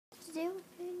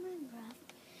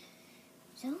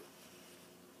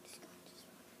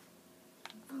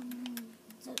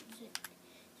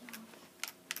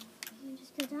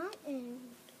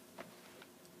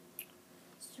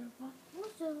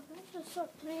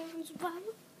start playing on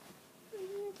survival.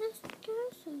 And just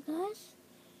so guys,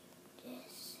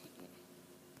 this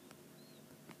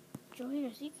join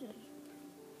your secret.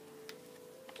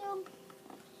 So,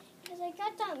 because I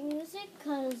got that music,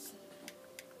 because,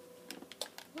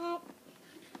 well,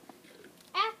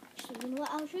 actually, you know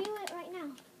what? I'll show you it right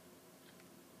now.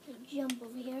 Jump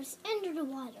over here, enter the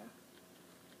water.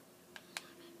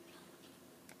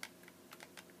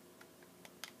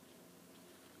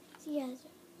 See, guys.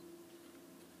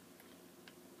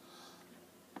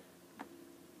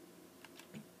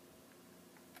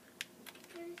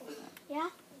 Yeah?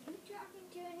 Are you talking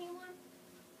to anyone?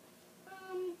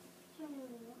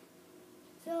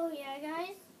 So, yeah,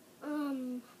 guys.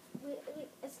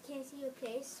 Can I see your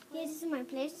place? Yeah, this is my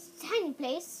place. Tiny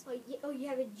place. Oh, you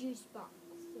have a juice box.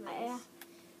 Yeah.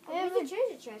 I have a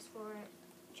treasure chest for it.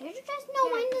 Treasure chest? No,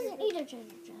 Yeah, mine doesn't need a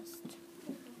treasure chest.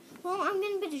 Well, I'm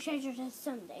going to build a treasure chest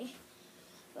someday.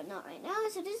 But not right now.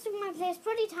 So this is my place.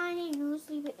 Pretty tiny. You can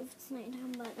sleep it if it's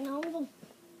nighttime, but no.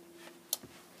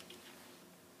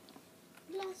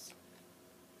 Bless.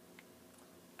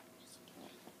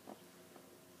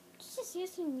 Just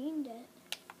using read it.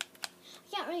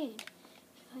 I can't read.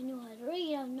 If I knew how to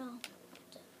read, I'd know how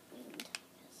to read, I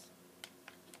guess.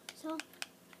 So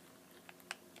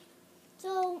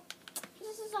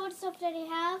this is all the stuff that I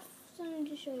have. So I'm going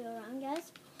to show you around,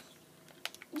 guys.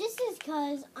 This is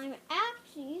because I'm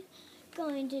actually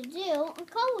going to do a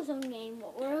cobblestone game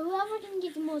where whoever can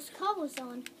get the most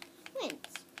cobblestone wins.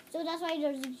 So that's why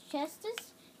there's a chest.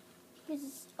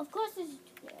 Because of course this is a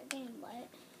two-player game, but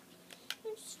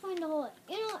you just find a hole.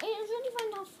 You know, it's really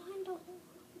fun to find a hole.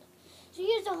 So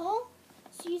here's the hole.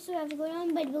 So you still have to go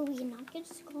down, but we cannot get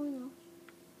this going on.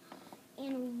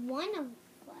 And one of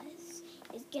us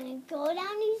is gonna go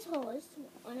down these holes,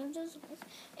 one of those holes,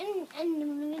 and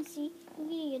we're gonna see who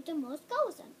can get the most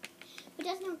cobblestone. But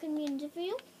that's not gonna be in this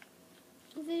video.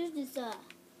 The video is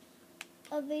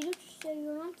a video to show you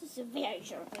around. This is a very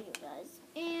short video, guys.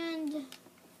 And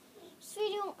this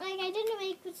video, like I didn't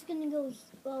make what's gonna go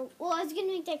well. I was gonna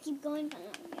make that keep going, but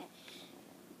not yet.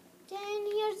 Then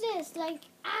here's this. Like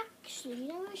actually,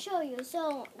 let me show you.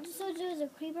 So there was a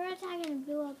creeper attack and it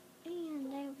blew up,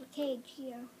 and I have a cage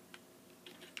here.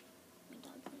 My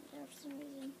dog's in there for some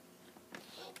reason.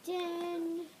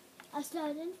 Then I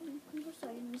slid in from the creeper, so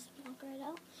I didn't just walk right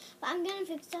out. But I'm gonna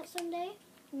fix that someday.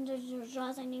 And there's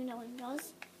jaws. I knew that one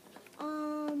jaws.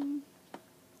 Then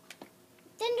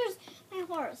there's my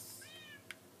horse.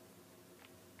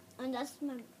 And that's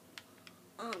my,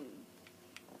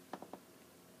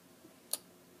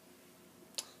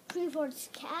 Clifford's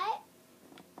cat.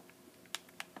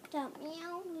 That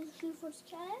meow is Clifford's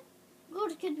cat.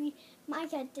 Good could be my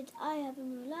cat that I have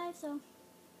in real life, so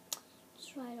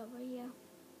it's right over here.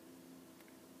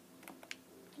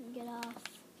 Can get off.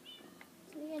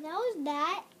 So yeah, that was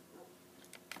that.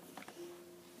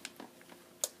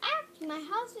 Actually, my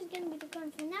house is gonna be the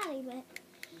grand finale, but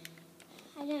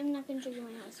I'm not gonna show you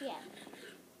my house yet.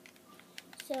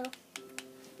 So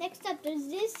next up, there's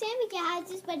this. Sammy Cat has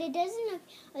this, but it doesn't look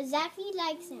exactly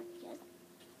like Sammy Cat.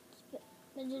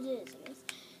 But it is, I guess.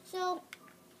 So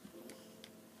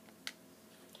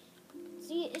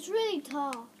see, it's really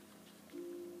tall.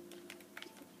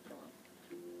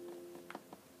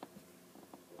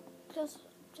 Close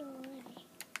to already.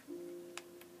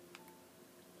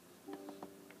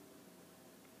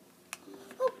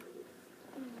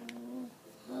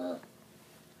 Oh.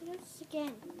 Do this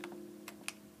again.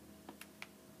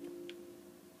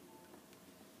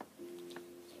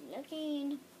 I'm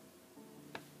looking.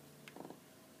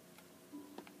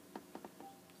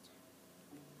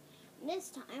 This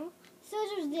time, so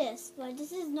there's this, but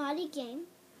this is not a game.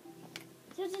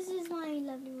 So this is my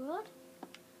lovely world.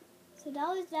 So that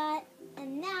was that,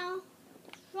 and now,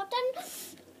 drop down.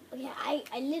 Oh yeah, I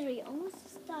literally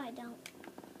almost died down.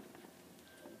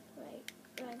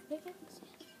 Right, pickaxe.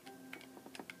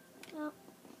 Well,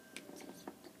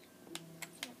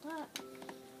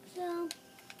 so,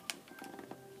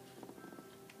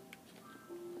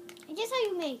 I guess how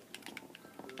you make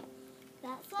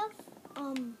that stuff,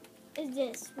 is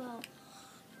this, well,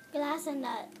 glass and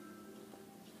that.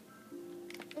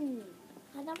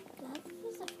 I don't, that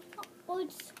was like, oh,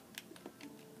 it's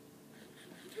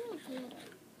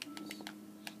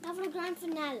now for the grand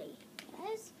finale,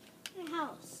 guys. My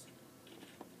house.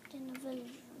 Then the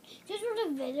villagers. These were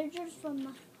the villagers from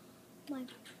my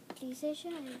police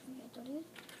station. I think I told you.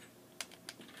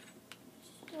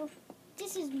 So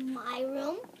this is my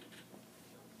room,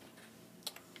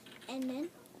 and then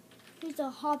here's a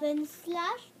hop and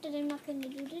slash that I'm not going to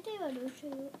do today, but I'll show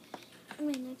you in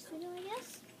my next video, I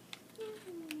guess. Yeah,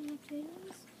 in my next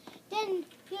videos. Then then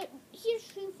here's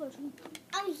Shreefor's room.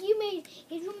 He made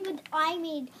his room, but I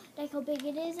made like how big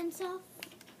it is and stuff.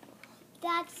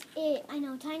 That's it. I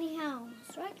know, tiny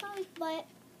house, right, guys? But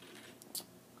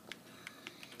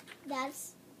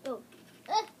that's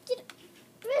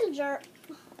villager.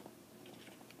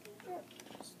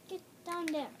 Just get down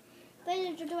there.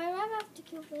 Villager. Do I ever have to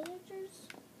kill villagers?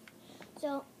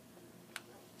 So,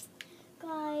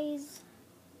 guys,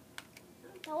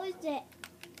 that was it.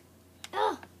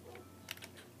 Oh.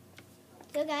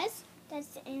 So, guys, that's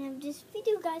the end of this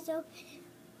video, guys. So,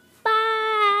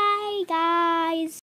 bye, guys.